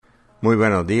Muy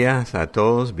buenos días a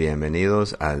todos,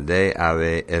 bienvenidos al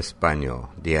DAB Español,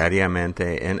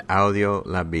 diariamente en audio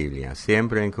la Biblia,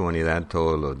 siempre en comunidad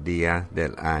todos los días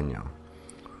del año.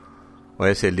 Hoy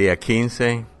es el día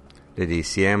 15 de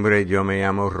diciembre, yo me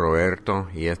llamo Roberto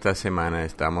y esta semana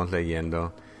estamos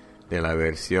leyendo de la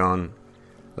versión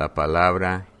La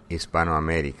Palabra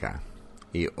Hispanoamérica.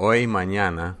 Y hoy y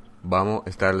mañana vamos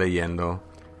a estar leyendo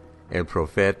el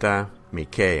profeta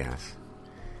Miqueas.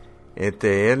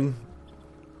 Él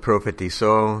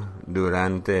profetizó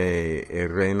durante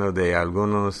el reino de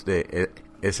algunos de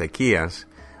Ezequías,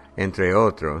 entre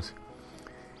otros,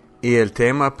 y el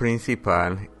tema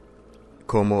principal,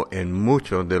 como en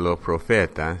muchos de los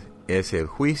profetas, es el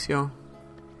juicio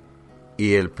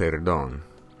y el perdón.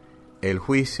 El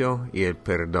juicio y el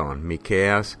perdón.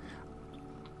 Miqueas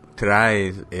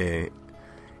trae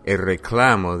el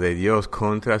reclamo de Dios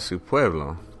contra su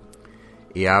pueblo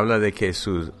y habla de que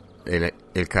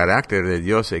el carácter de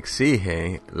Dios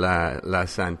exige la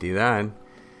santidad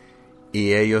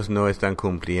y ellos no están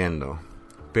cumpliendo.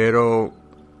 Pero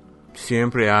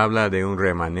siempre habla de un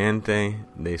remanente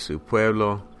de su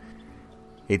pueblo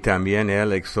y también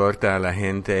él exhorta a la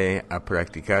gente a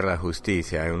practicar la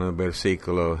justicia. Hay unos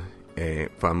versículos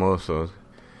famosos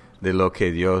de lo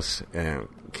que Dios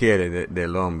quiere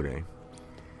del hombre.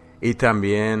 Y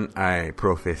también hay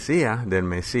profecía del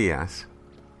Mesías.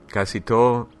 Casi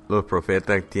todos los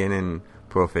profetas tienen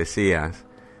profecías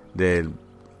de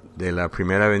la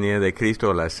primera venida de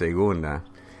Cristo o la segunda.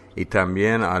 Y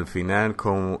también al final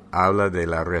como habla de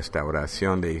la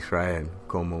restauración de Israel,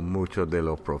 como muchos de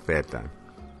los profetas.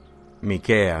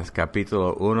 Miqueas,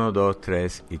 capítulo 1, 2,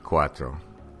 3 y 4.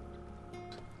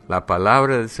 La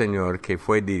palabra del Señor que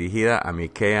fue dirigida a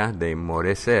Miqueas de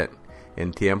Moreset,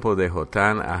 en tiempo de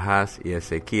Jotán, Ahaz y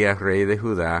Ezequías, rey de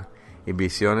Judá, y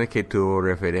visiones que tuvo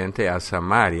referente a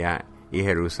Samaria y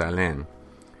Jerusalén.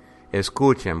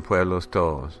 Escuchen, pueblos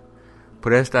todos,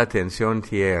 presta atención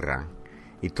tierra,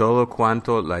 y todo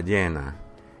cuanto la llena.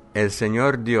 El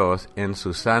Señor Dios en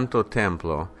su santo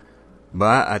templo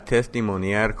va a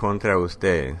testimoniar contra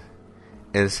ustedes.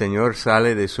 El Señor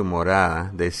sale de su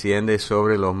morada, desciende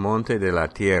sobre los montes de la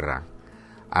tierra.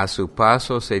 A su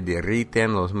paso se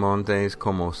derriten los montes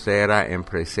como cera en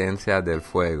presencia del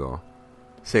fuego.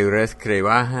 Se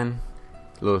resquebrajan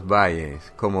los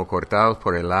valles, como cortados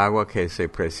por el agua que se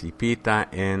precipita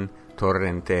en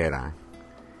torrentera.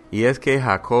 Y es que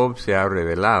Jacob se ha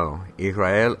rebelado,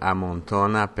 Israel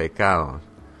amontona pecados.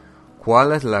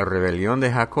 ¿Cuál es la rebelión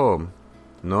de Jacob?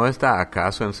 ¿No está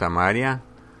acaso en Samaria?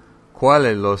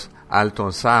 ¿Cuáles los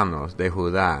altosanos de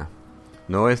Judá?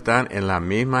 ¿No están en la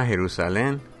misma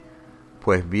Jerusalén?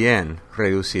 Pues bien,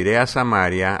 reduciré a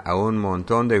Samaria a un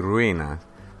montón de ruinas,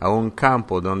 a un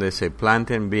campo donde se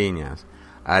planten viñas.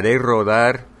 Haré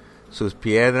rodar sus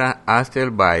piedras hasta el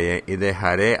valle y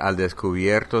dejaré al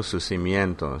descubierto sus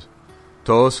cimientos.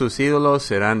 Todos sus ídolos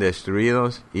serán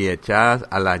destruidos y echadas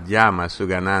a las llamas su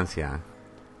ganancia.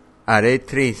 Haré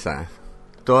trizas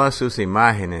todas sus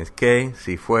imágenes que,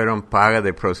 si fueron paga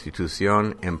de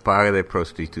prostitución, en paga de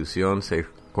prostitución se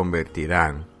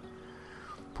convertirán.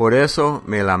 Por eso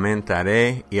me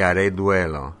lamentaré y haré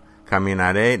duelo.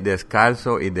 Caminaré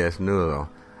descalzo y desnudo,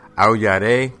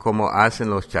 aullaré como hacen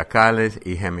los chacales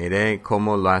y gemiré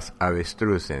como las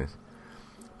avestruces.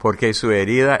 Porque su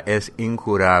herida es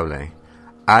incurable,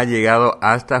 ha llegado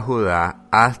hasta Judá,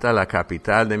 hasta la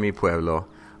capital de mi pueblo,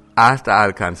 hasta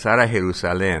alcanzar a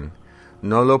Jerusalén.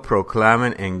 No lo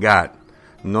proclamen en Gat,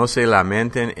 no se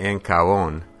lamenten en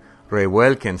Cabón,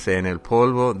 revuélquense en el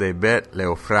polvo de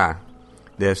Bet-Leofra.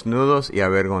 Desnudos y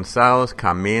avergonzados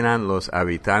caminan los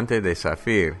habitantes de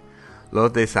Zafir.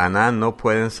 Los de Sanán no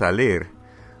pueden salir.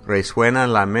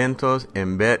 Resuenan lamentos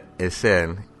en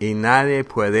Bet-Esel, y nadie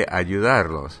puede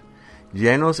ayudarlos.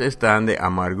 Llenos están de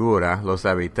amargura los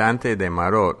habitantes de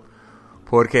Marot,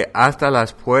 porque hasta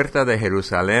las puertas de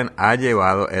Jerusalén ha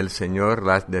llevado el Señor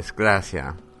la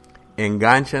desgracia.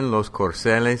 Enganchan los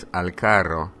corceles al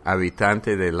carro,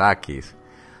 habitantes de Laquis.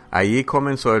 Allí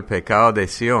comenzó el pecado de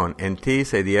Sión, en ti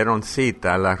se dieron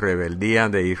cita la rebeldía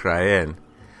de Israel.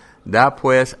 Da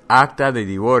pues acta de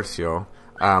divorcio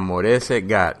a Moreset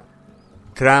Gat.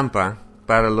 Trampa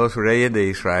para los reyes de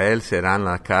Israel serán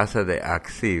la casa de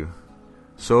Aksib.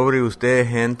 Sobre usted,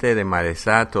 gente de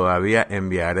Maresá, todavía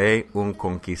enviaré un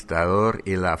conquistador,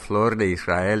 y la flor de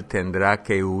Israel tendrá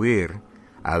que huir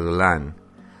a Adulán.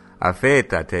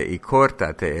 Afétate y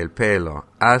córtate el pelo,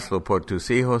 hazlo por tus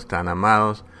hijos tan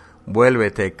amados,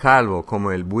 vuélvete calvo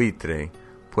como el buitre,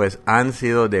 pues han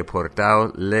sido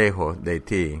deportados lejos de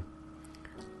ti.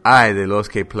 Ay de los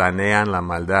que planean la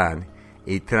maldad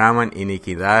y traman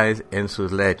iniquidades en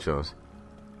sus lechos.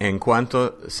 En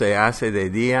cuanto se hace de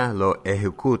día, lo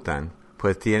ejecutan,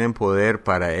 pues tienen poder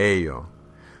para ello.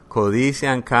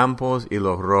 Codician campos y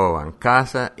los roban,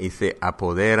 casa y se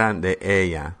apoderan de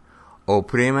ella.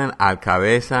 Oprimen al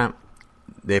cabeza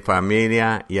de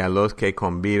familia y a los que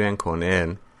conviven con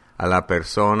él, a la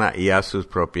persona y a sus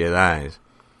propiedades.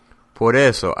 Por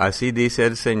eso, así dice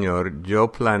el Señor,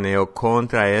 yo planeo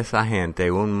contra esa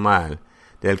gente un mal,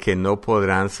 del que no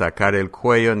podrán sacar el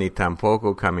cuello ni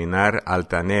tampoco caminar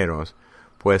altaneros,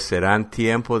 pues serán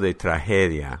tiempo de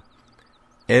tragedia.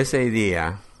 Ese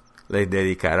día les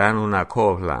dedicarán una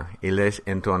copla y les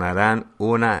entonarán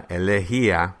una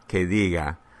elegía que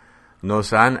diga: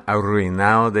 nos han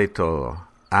arruinado de todo,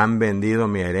 han vendido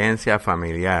mi herencia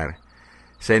familiar,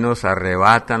 se nos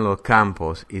arrebatan los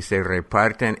campos y se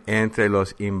reparten entre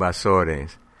los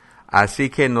invasores. Así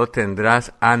que no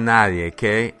tendrás a nadie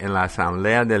que en la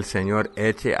asamblea del Señor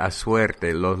eche a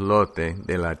suerte los lotes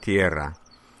de la tierra.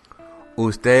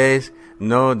 Ustedes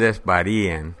no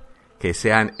desvaríen, que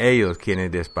sean ellos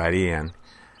quienes desvarían.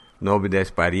 No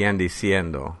desvarían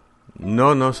diciendo: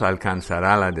 no nos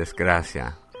alcanzará la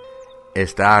desgracia.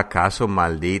 ¿Está acaso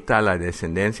maldita la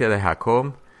descendencia de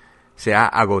Jacob? ¿Se ha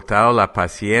agotado la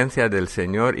paciencia del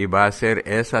Señor y va a ser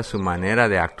esa su manera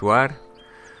de actuar?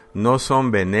 ¿No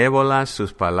son benévolas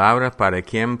sus palabras para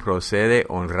quien procede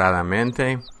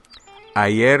honradamente?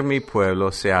 Ayer mi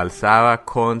pueblo se alzaba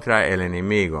contra el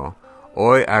enemigo.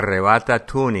 Hoy arrebata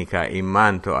túnica y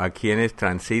manto a quienes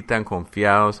transitan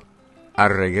confiados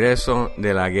al regreso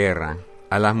de la guerra.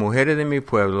 A las mujeres de mi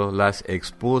pueblo las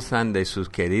expulsan de sus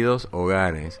queridos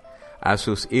hogares. A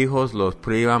sus hijos los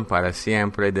privan para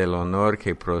siempre del honor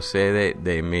que procede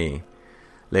de mí.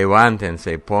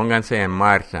 Levántense, pónganse en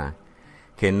marcha,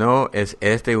 que no es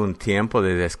este un tiempo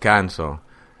de descanso.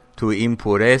 Tu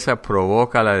impureza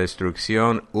provoca la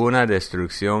destrucción, una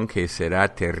destrucción que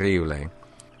será terrible.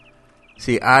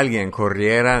 Si alguien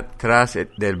corriera tras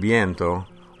del viento,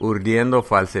 urdiendo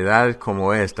falsedades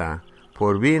como esta,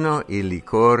 por vino y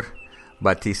licor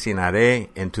vaticinaré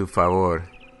en tu favor.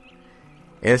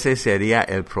 Ese sería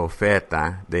el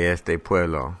profeta de este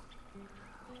pueblo.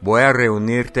 Voy a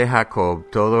reunirte, Jacob,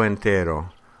 todo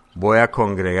entero. Voy a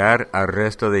congregar al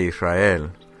resto de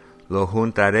Israel. Lo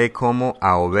juntaré como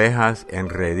a ovejas en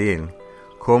redil,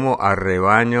 como a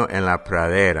rebaño en la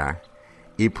pradera,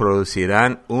 y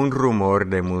producirán un rumor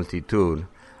de multitud.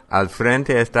 Al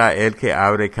frente está el que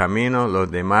abre camino,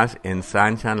 los demás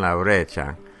ensanchan la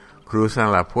brecha,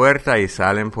 cruzan la puerta y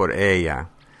salen por ella.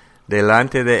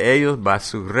 Delante de ellos va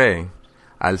su rey,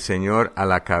 al Señor a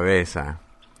la cabeza.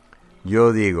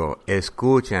 Yo digo: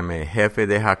 escúchame, jefe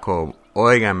de Jacob,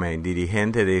 óigame,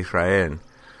 dirigente de Israel.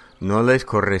 ¿No les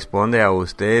corresponde a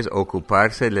ustedes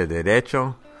ocuparse del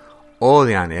derecho?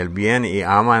 Odian el bien y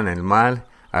aman el mal,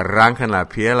 arrancan la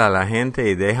piel a la gente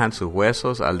y dejan sus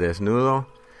huesos al desnudo.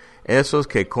 Esos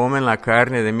que comen la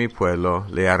carne de mi pueblo,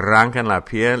 le arrancan la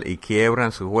piel y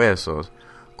quiebran sus huesos,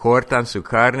 cortan su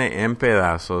carne en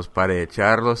pedazos para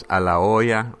echarlos a la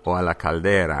olla o a la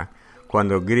caldera.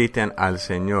 Cuando griten al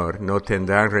Señor, no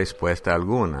tendrán respuesta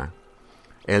alguna.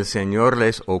 El Señor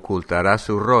les ocultará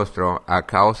su rostro a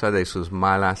causa de sus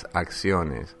malas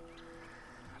acciones.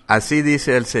 Así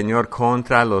dice el Señor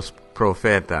contra los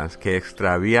profetas que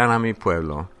extravían a mi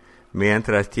pueblo.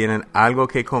 Mientras tienen algo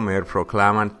que comer,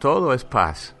 proclaman todo es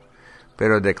paz,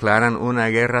 pero declaran una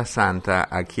guerra santa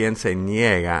a quien se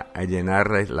niega a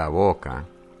llenarles la boca.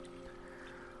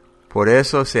 Por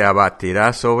eso se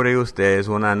abatirá sobre ustedes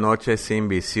una noche sin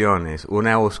visiones,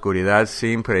 una oscuridad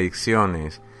sin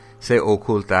predicciones. Se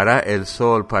ocultará el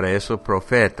sol para esos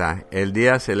profetas, el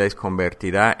día se les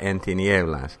convertirá en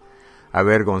tinieblas.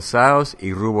 Avergonzados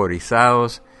y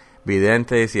ruborizados,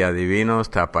 videntes y adivinos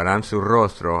taparán su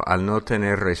rostro al no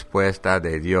tener respuesta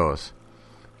de Dios.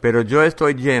 Pero yo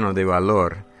estoy lleno de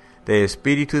valor, de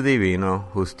espíritu divino,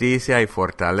 justicia y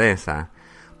fortaleza,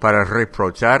 para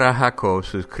reprochar a Jacob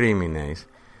sus crímenes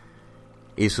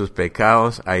y sus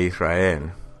pecados a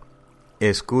Israel.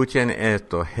 Escuchen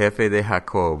esto, jefe de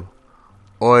Jacob.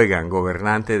 Oigan,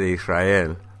 gobernante de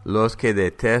Israel, los que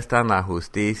detestan la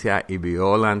justicia y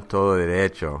violan todo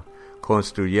derecho,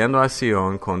 construyendo a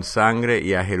Sión con sangre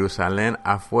y a Jerusalén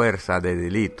a fuerza de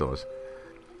delitos.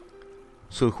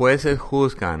 Sus jueces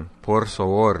juzgan por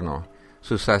soborno,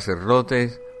 sus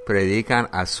sacerdotes predican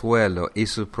a sueldo y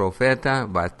sus profetas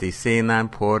vaticinan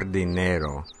por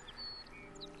dinero.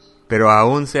 Pero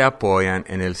aún se apoyan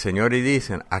en el Señor y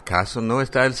dicen: ¿acaso no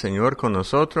está el Señor con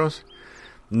nosotros?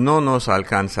 No nos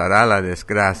alcanzará la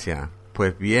desgracia.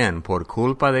 Pues bien, por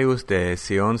culpa de ustedes,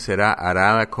 Sión será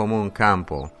arada como un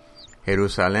campo.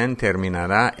 Jerusalén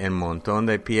terminará en montón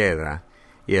de piedra,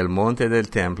 y el monte del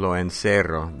templo en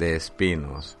cerro de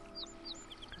espinos.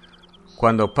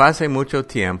 Cuando pase mucho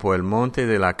tiempo, el monte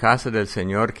de la casa del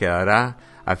Señor quedará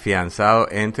afianzado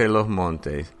entre los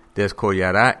montes,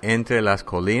 descollará entre las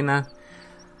colinas.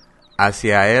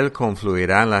 Hacia él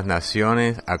confluirán las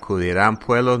naciones, acudirán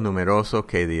pueblos numerosos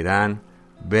que dirán: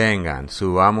 vengan,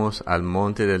 subamos al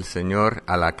monte del Señor,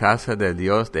 a la casa del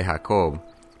Dios de Jacob.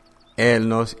 Él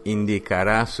nos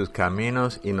indicará sus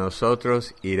caminos y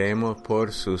nosotros iremos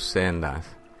por sus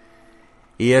sendas.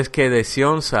 Y es que de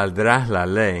Sión saldrá la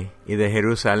ley, y de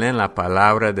Jerusalén la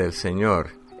palabra del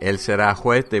Señor. Él será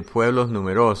juez de pueblos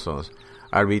numerosos,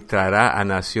 arbitrará a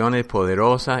naciones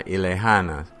poderosas y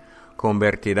lejanas.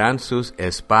 Convertirán sus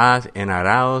espadas en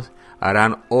arados,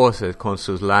 harán hoces con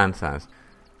sus lanzas.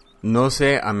 No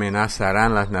se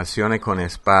amenazarán las naciones con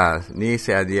espadas, ni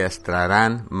se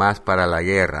adiestrarán más para la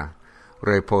guerra.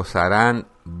 Reposarán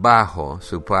bajo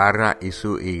su parra y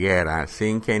su higuera,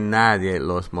 sin que nadie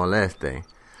los moleste.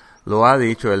 Lo ha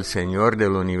dicho el Señor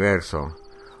del universo.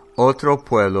 Otros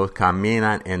pueblos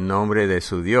caminan en nombre de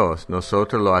su Dios,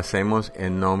 nosotros lo hacemos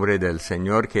en nombre del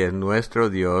Señor, que es nuestro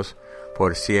Dios,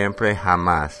 por siempre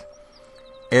jamás.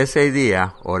 Ese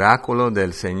día, oráculo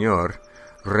del Señor,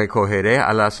 recogeré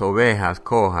a las ovejas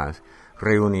cojas,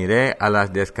 reuniré a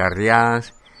las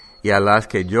descarriadas y a las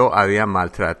que yo había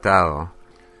maltratado.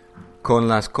 Con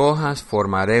las cojas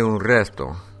formaré un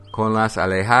resto, con las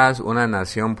alejadas una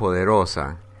nación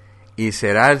poderosa. Y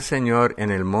será el Señor en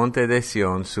el monte de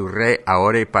Sión su rey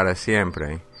ahora y para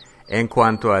siempre. En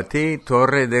cuanto a ti,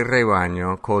 torre de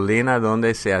rebaño, colina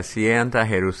donde se asienta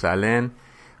Jerusalén,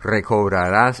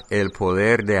 recobrarás el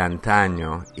poder de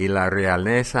antaño, y la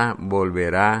realeza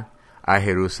volverá a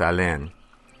Jerusalén.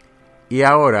 Y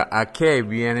ahora, ¿a qué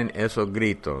vienen esos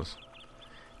gritos?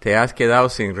 ¿Te has quedado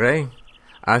sin rey?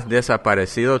 ¿Has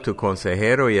desaparecido tu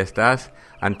consejero y estás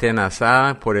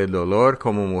atenazada por el dolor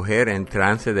como mujer en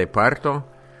trance de parto?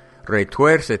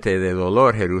 Retuércete de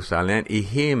dolor, Jerusalén, y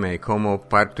gime como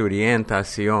parturienta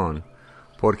Sión,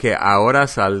 porque ahora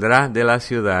saldrás de la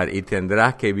ciudad y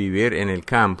tendrás que vivir en el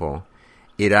campo.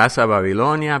 Irás a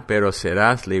Babilonia, pero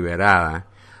serás liberada.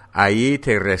 Allí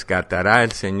te rescatará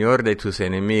el Señor de tus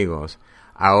enemigos.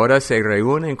 Ahora se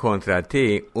reúnen contra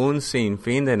ti un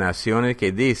sinfín de naciones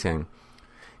que dicen: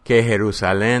 que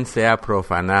Jerusalén sea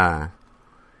profanada,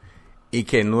 y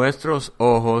que nuestros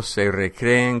ojos se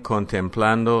recreen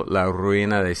contemplando la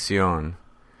ruina de Sión.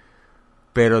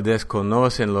 Pero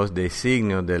desconocen los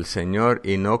designios del Señor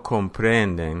y no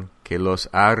comprenden que los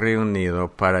ha reunido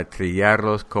para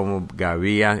trillarlos como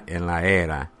gavilla en la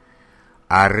era.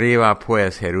 Arriba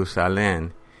pues,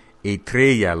 Jerusalén, y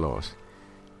tríllalos.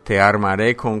 Te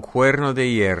armaré con cuerno de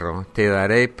hierro, te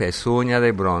daré pezuña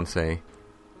de bronce.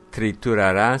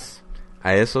 Triturarás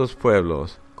a esos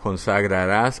pueblos,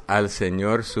 consagrarás al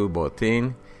Señor su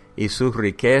botín y sus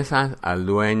riquezas al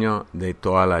dueño de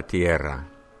toda la tierra.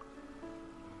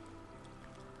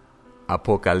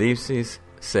 Apocalipsis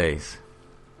 6.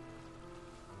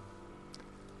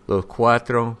 Los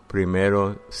 4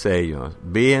 primeros sellos.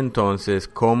 Vi entonces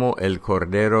cómo el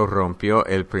Cordero rompió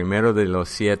el primero de los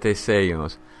 7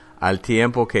 sellos, al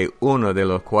tiempo que uno de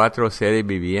los 4 seres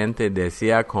vivientes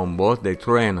decía con voz de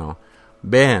trueno: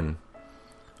 ven.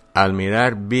 Al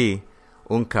mirar vi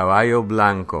un caballo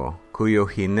blanco, cuyo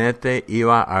jinete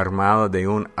iba armado de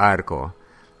un arco.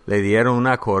 Le dieron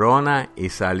una corona y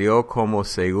salió como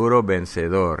seguro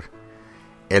vencedor.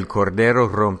 El Cordero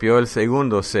rompió el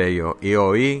segundo sello y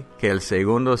oí que el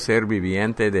segundo ser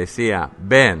viviente decía: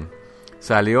 ven.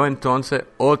 Salió entonces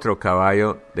otro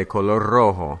caballo de color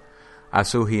rojo. A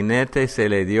su jinete se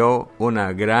le dio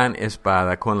una gran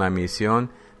espada con la misión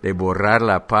de borrar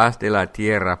la paz de la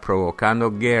tierra,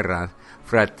 provocando guerras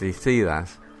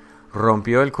fratricidas.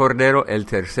 Rompió el Cordero el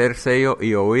tercer sello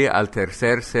y oí al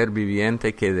tercer ser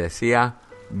viviente que decía: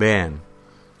 ven.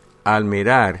 Al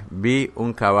mirar vi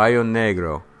un caballo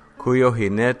negro, cuyo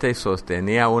jinete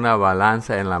sostenía una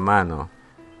balanza en la mano.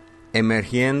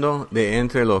 Emergiendo de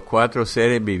entre los 4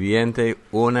 seres vivientes,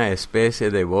 una especie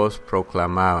de voz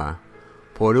proclamaba: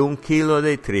 por 1 kilo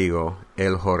de trigo,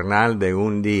 el jornal de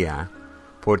un día;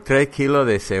 por 3 kilos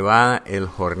de cebada, el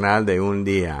jornal de un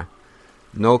día.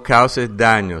 No causes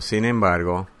daño, sin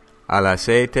embargo, al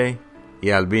aceite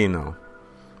y al vino.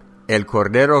 El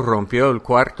Cordero rompió el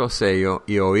 4º sello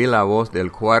y oí la voz del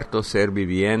 4º ser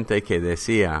viviente que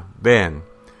decía: ven.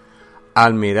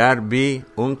 Al mirar vi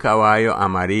un caballo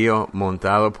amarillo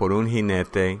montado por un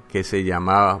jinete que se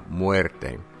llamaba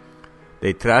Muerte.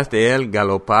 Detrás de él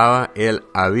galopaba el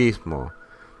abismo.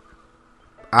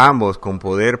 ambos con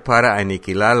poder para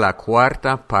aniquilar la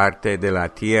cuarta parte de la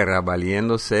tierra,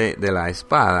 valiéndose de la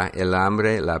espada, el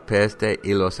hambre, la peste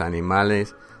y los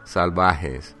animales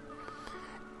salvajes.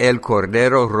 El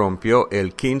Cordero rompió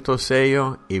el quinto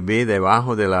sello y vi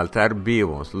debajo del altar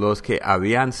vivos los que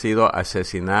habían sido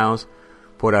asesinados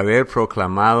por haber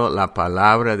proclamado la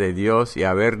palabra de Dios y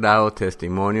haber dado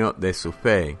testimonio de su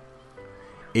fe.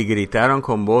 Y gritaron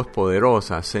con voz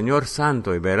poderosa: Señor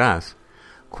santo y veraz,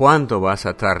 ¿cuánto vas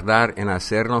a tardar en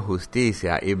hacernos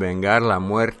justicia y vengar la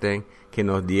muerte que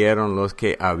nos dieron los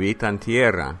que habitan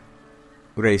tierra?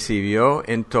 Recibió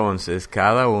entonces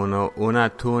cada uno una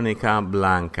túnica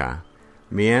blanca,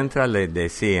 mientras le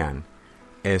decían: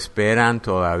 esperan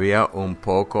todavía un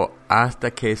poco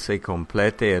hasta que se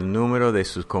complete el número de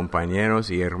sus compañeros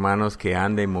y hermanos que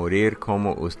han de morir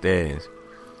como ustedes.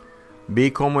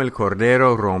 Vi como el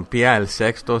Cordero rompía el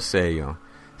sexto sello.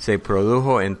 Se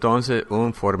produjo entonces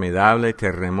un formidable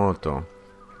terremoto.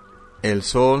 El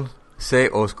sol se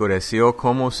oscureció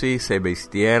como si se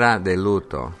vistiera de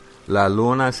luto. La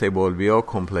luna se volvió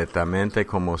completamente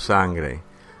como sangre.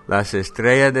 Las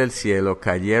estrellas del cielo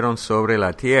cayeron sobre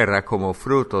la tierra como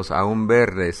frutos aún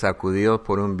verdes sacudidos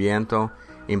por un viento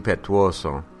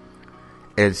impetuoso.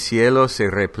 El cielo se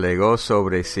replegó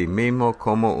sobre sí mismo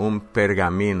como un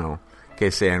pergamino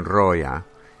que se enrolla,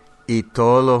 y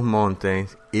todos los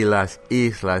montes y las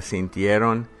islas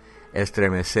sintieron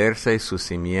estremecerse sus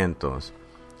cimientos.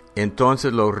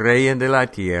 Entonces los reyes de la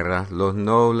tierra, los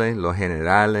nobles, los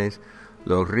generales,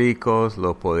 los ricos,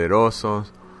 los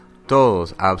poderosos,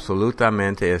 todos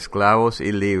absolutamente esclavos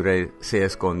y libres, se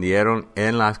escondieron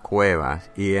en las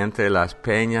cuevas y entre las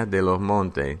peñas de los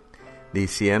montes,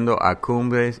 diciendo a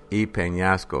cumbres y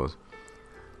peñascos: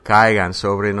 caigan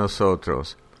sobre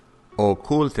nosotros,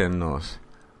 ocúltennos,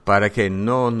 para que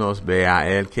no nos vea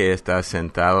el que está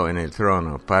sentado en el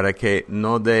trono, para que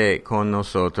no dé con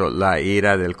nosotros la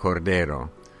ira del Cordero,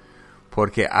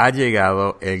 porque ha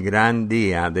llegado el gran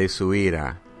día de su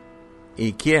ira.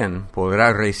 ¿Y quién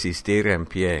podrá resistir en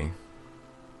pie?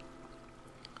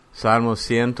 Salmo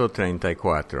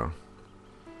 134.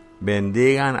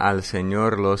 Bendigan al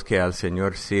Señor los que al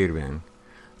Señor sirven,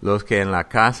 los que en la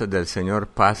casa del Señor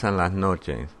pasan las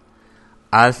noches.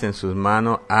 Alcen sus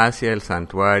manos hacia el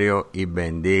santuario y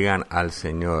bendigan al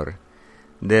Señor.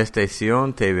 Desde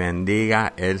Sión te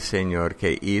bendiga el Señor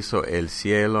que hizo el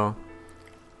cielo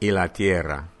y la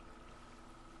tierra.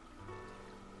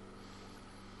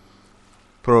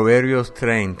 Proverbios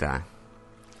 30,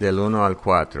 del 1 al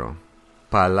 4.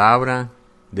 Palabra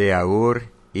de Agur,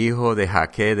 hijo de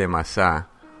Jaque de Masá,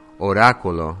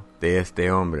 oráculo de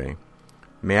este hombre.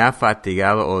 Me ha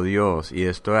fatigado, oh Dios, y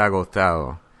estoy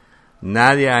agotado.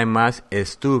 Nadie hay más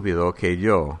estúpido que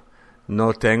yo.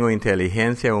 No tengo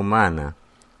inteligencia humana.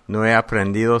 No he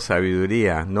aprendido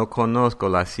sabiduría. No conozco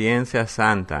la ciencia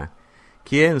santa.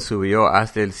 ¿Quién subió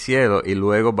hasta el cielo y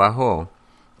luego bajó?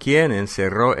 ¿Quién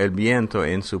encerró el viento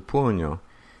en su puño?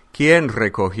 ¿Quién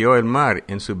recogió el mar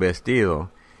en su vestido?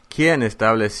 ¿Quién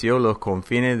estableció los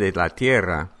confines de la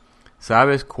tierra?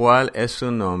 ¿Sabes cuál es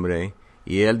su nombre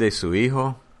y el de su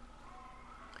hijo?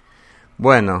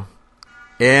 Bueno,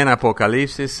 en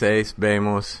Apocalipsis 6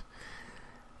 vemos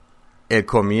el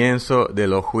comienzo de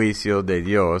los juicios de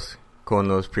Dios con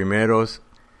los primeros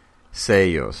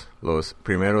sellos, los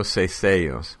primeros 6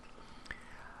 sellos.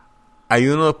 Hay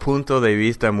unos puntos de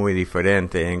vista muy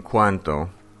diferentes en cuanto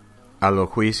a los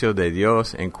juicios de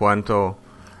Dios, en cuanto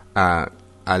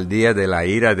al día de la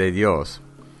ira de Dios.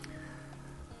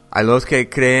 A los que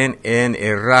creen en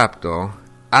el rapto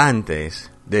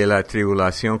antes de la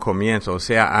tribulación comienza, o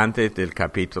sea, antes del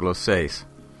capítulo 6.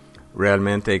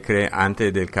 Realmente creen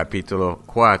antes del capítulo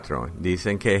 4.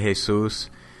 Dicen que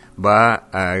Jesús va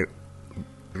a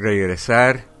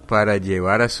regresar para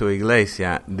llevar a su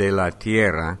iglesia de la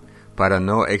tierra, para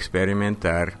no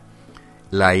experimentar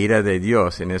la ira de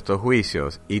Dios en estos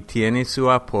juicios, y tiene su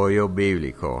apoyo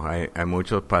bíblico. Hay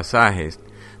muchos pasajes.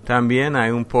 También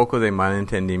hay un poco de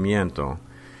malentendimiento.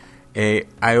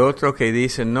 Hay otro que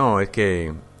dice, no, es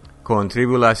que con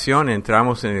tribulación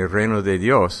entramos en el reino de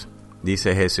Dios,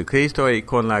 dice Jesucristo, y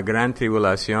con la gran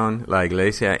tribulación la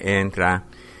iglesia entra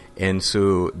en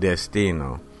su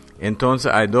destino.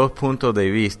 Entonces hay dos puntos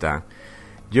de vista.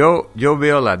 Yo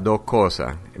veo las dos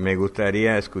cosas. Me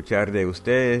gustaría escuchar de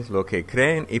ustedes lo que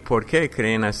creen y por qué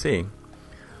creen así.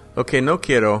 Lo que no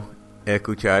quiero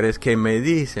escuchar es que me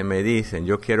dicen,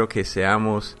 yo quiero que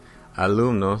seamos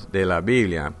alumnos de la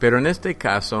Biblia. Pero en este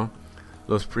caso,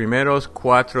 los primeros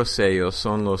 4 sellos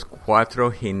son los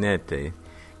 4 jinetes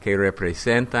que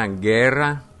representan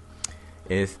guerra,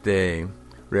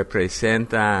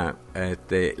 representa,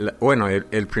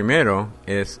 el primero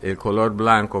es el color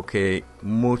blanco, que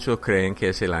muchos creen que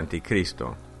es el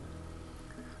anticristo.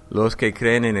 Los que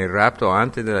creen en el rapto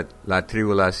antes de la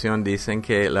tribulación dicen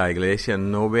que la iglesia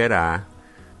no verá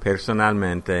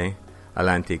personalmente al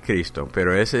anticristo,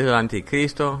 pero ese es el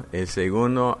anticristo. El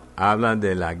segundo habla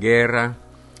de la guerra.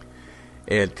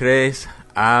 El 3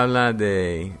 habla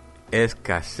de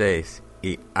escasez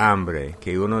y hambre,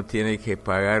 que uno tiene que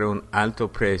pagar un alto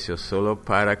precio solo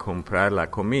para comprar la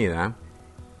comida.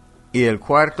 Y el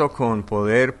cuarto, con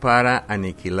poder para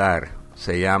aniquilar,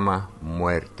 se llama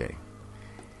muerte.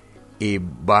 Y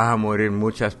va a morir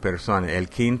muchas personas. El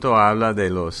quinto habla de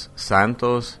los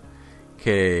santos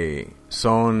que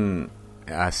son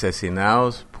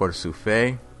asesinados por su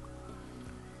fe.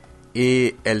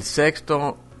 Y el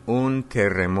sexto, un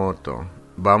terremoto.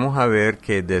 Vamos a ver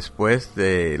que después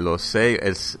de los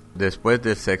sellos, después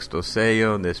del sexto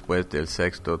sello, después del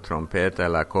sexto trompeta,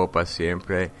 la copa,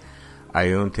 siempre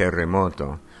hay un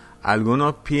terremoto.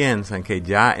 Algunos piensan que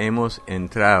ya hemos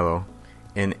entrado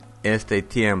en este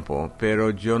tiempo,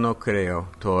 pero yo no creo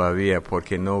todavía,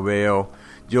 porque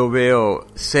yo veo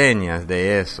señas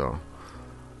de eso.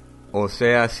 O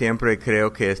sea, siempre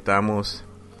creo que estamos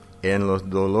en los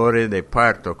dolores de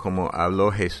parto, como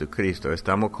habló Jesucristo.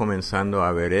 Estamos comenzando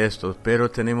a ver esto, pero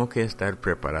tenemos que estar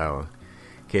preparados,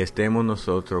 que estemos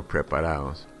nosotros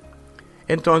preparados.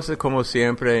 Entonces, como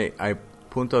siempre, hay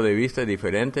puntos de vista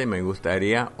diferentes. Me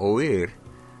gustaría oír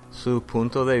su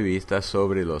punto de vista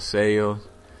sobre los sellos,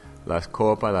 las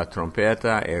copas, la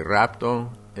trompeta, el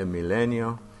rapto, el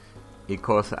milenio y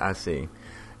cosas así.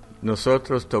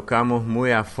 Nosotros tocamos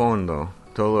muy a fondo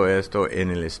todo esto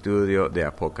en el estudio de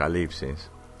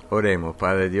Apocalipsis. Oremos.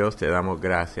 Padre Dios, te damos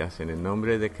gracias en el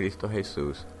nombre de Cristo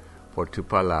Jesús por tu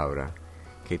palabra.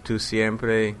 Que tú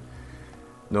siempre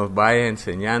nos vayas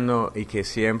enseñando y que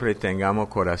siempre tengamos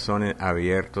corazones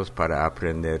abiertos para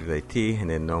aprender de ti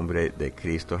en el nombre de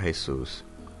Cristo Jesús.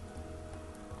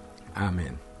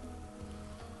 Amén.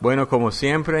 Bueno, como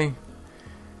siempre,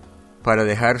 para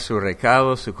dejar su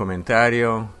recado, su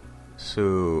comentario,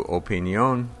 su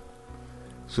opinión,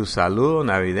 su saludo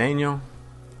navideño,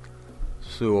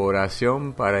 su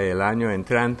oración para el año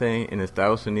entrante en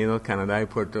Estados Unidos, Canadá y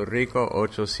Puerto Rico,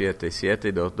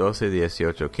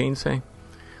 877-212-1815.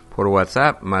 Por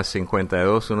WhatsApp, más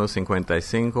 52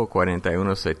 155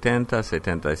 4170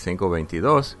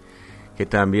 7522, que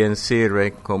también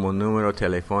sirve como número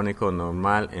telefónico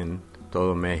normal en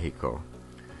todo México.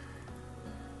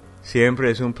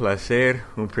 Siempre es un placer,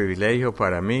 un privilegio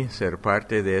para mí ser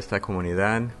parte de esta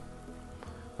comunidad.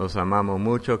 Los amamos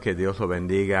mucho, que Dios lo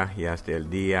bendiga y hasta el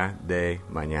día de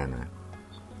mañana.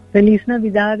 Feliz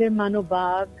Navidad, hermano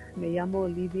Bob. Me llamo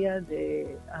Olivia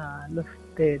de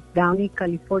Downey,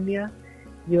 California.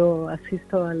 Yo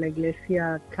asisto a la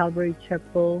iglesia Calvary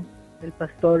Chapel. El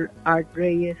pastor Art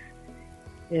Reyes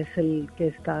es el que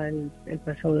está el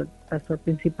pastor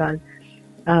principal.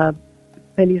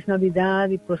 Feliz Navidad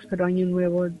y próspero año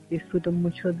nuevo. Disfruto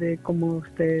mucho de cómo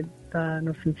usted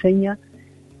nos enseña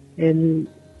en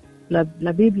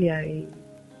la Biblia, y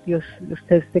Dios,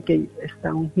 usted sé que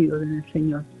está ungido en el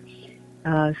Señor.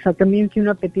 También tiene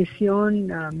una petición.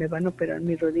 Me van a operar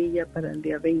mi rodilla para el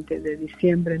día 20 de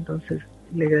diciembre, entonces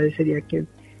le agradecería que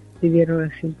pidiera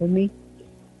oración por mí.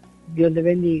 Dios le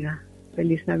bendiga.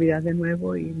 Feliz Navidad de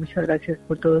nuevo y muchas gracias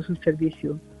por todo su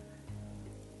servicio.